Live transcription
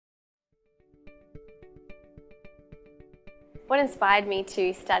What inspired me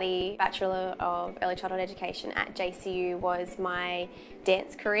to study Bachelor of Early Childhood Education at JCU was my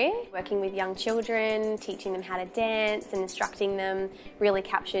dance career. Working with young children, teaching them how to dance and instructing them really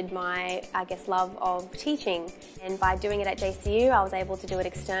captured my, love of teaching. And by doing it at JCU, I was able to do it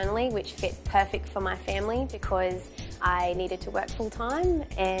externally, which fit perfect for my family because I needed to work full-time,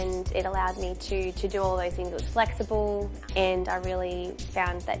 and it allowed me to do all those things. It was flexible, and I really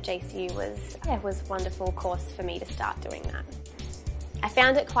found that JCU was a wonderful course for me to start doing that. I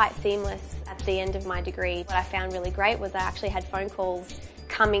found it quite seamless at the end of my degree. What I found really great was I actually had phone calls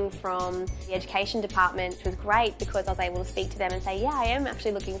coming from the education department, which was great because I was able to speak to them and say, yeah, I am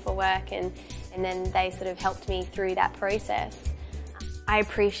actually looking for work, and then they sort of helped me through that process. I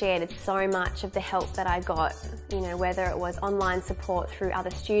appreciated so much of the help that I got, whether it was online support through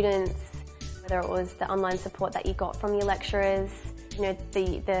other students, whether it was the online support that you got from your lecturers,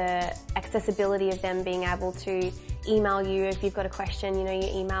 the accessibility of them being able to email you if you've got a question, you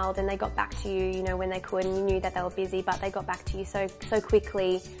emailed and they got back to you, when they could, and you knew that they were busy, but they got back to you so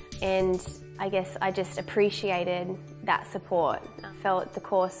quickly. And I guess I just appreciated that support. I felt the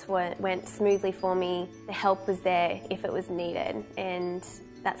course went smoothly for me. The help was there if it was needed, and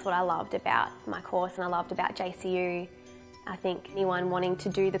that's what I loved about my course and I loved about JCU. I think anyone wanting to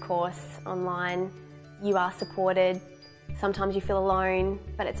do the course online, you are supported. Sometimes you feel alone,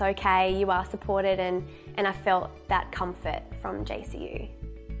 but it's okay, you are supported, and I felt that comfort from JCU.